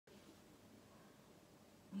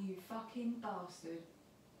You fucking bastard.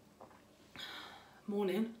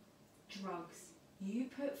 Morning. Drugs. You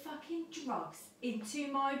put fucking drugs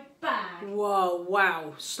into my bag. Whoa,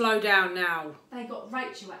 wow. Slow down now. They got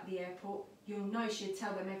Rachel at the airport. You'll know she'd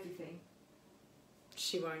tell them everything.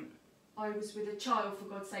 She won't. I was with a child, for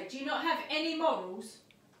God's sake. Do you not have any morals?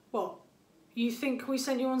 What? You think we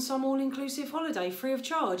sent you on some all-inclusive holiday free of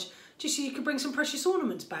charge just so you could bring some precious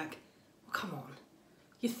ornaments back? Well, come on.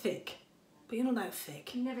 You're thick. But you're not that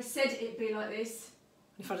thick. You never said it'd be like this.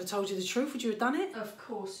 If I'd have told you the truth, would you have done it? Of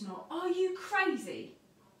course not. Are you crazy?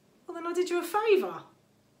 Well, then I did you a favour.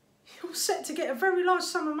 You're set to get a very large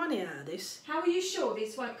sum of money out of this. How are you sure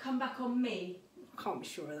this won't come back on me? I can't be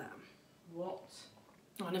sure of that. What?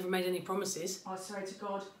 I never made any promises. I swear to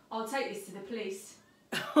God, I'll take this to the police.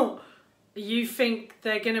 You think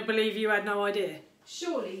they're going to believe you had no idea?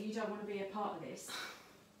 Surely you don't want to be a part of this.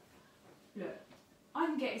 Look, I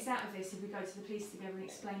can get us out of this if we go to the police together and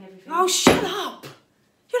explain everything. Oh, shut up!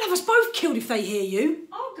 You'll have us both killed if they hear you.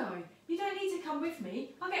 I'll go. You don't need to come with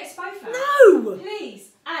me. I'll get us both out. No!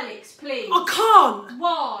 Please, Alex, please. I can't!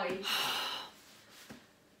 Why?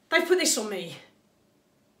 They've put this on me.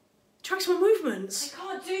 Tracks my movements. They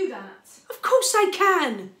can't do that. Of course they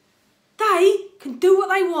can. They can do what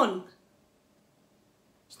they want.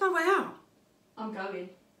 There's no way out. I'm going.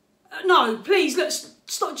 No, please, let's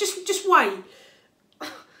stop. Just wait.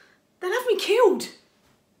 They'll have me killed.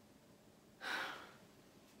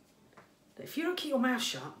 But if you don't keep your mouth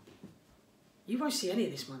shut, you won't see any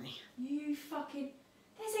of this money. You fucking...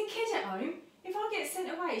 There's a kid at home. If I get sent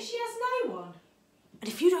away, she has no one. And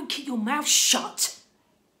if you don't keep your mouth shut,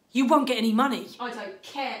 you won't get any money. I don't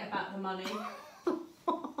care about the money.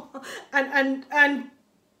 and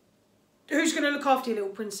who's going to look after your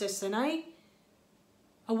little princess then, eh?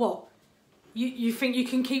 Or what? You think you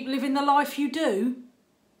can keep living the life you do?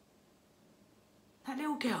 That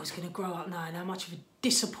little girl's going to grow up knowing how much of a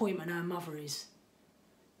disappointment her mother is.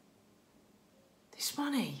 This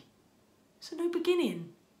money, it's a new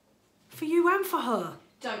beginning. For you and for her.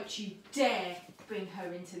 Don't you dare bring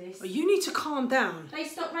her into this. Well, you need to calm down. They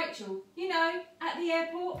stopped Rachel, you know, at the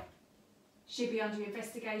airport. She'd be under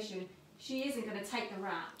investigation. She isn't going to take the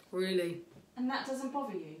rap. Really? And that doesn't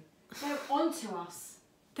bother you. They're onto us.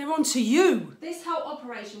 They're onto you. This whole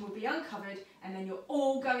operation will be uncovered and then you're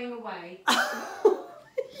all going away.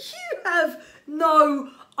 You have no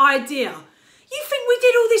idea. You think we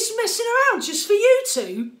did all this messing around just for you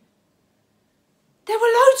two? There were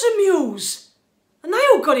loads of mules. And they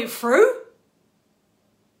all got it through.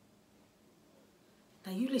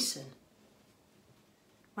 Now you listen.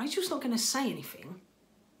 Rachel's not going to say anything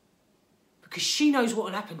because she knows what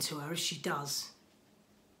will happen to her if she does.